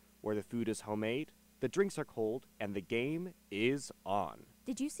 where the food is homemade, the drinks are cold, and the game is on.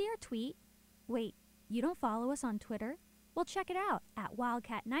 Did you see our tweet? Wait, you don't follow us on Twitter? Well, check it out at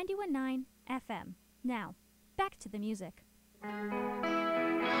Wildcat 91.9 FM. Now, back to the music.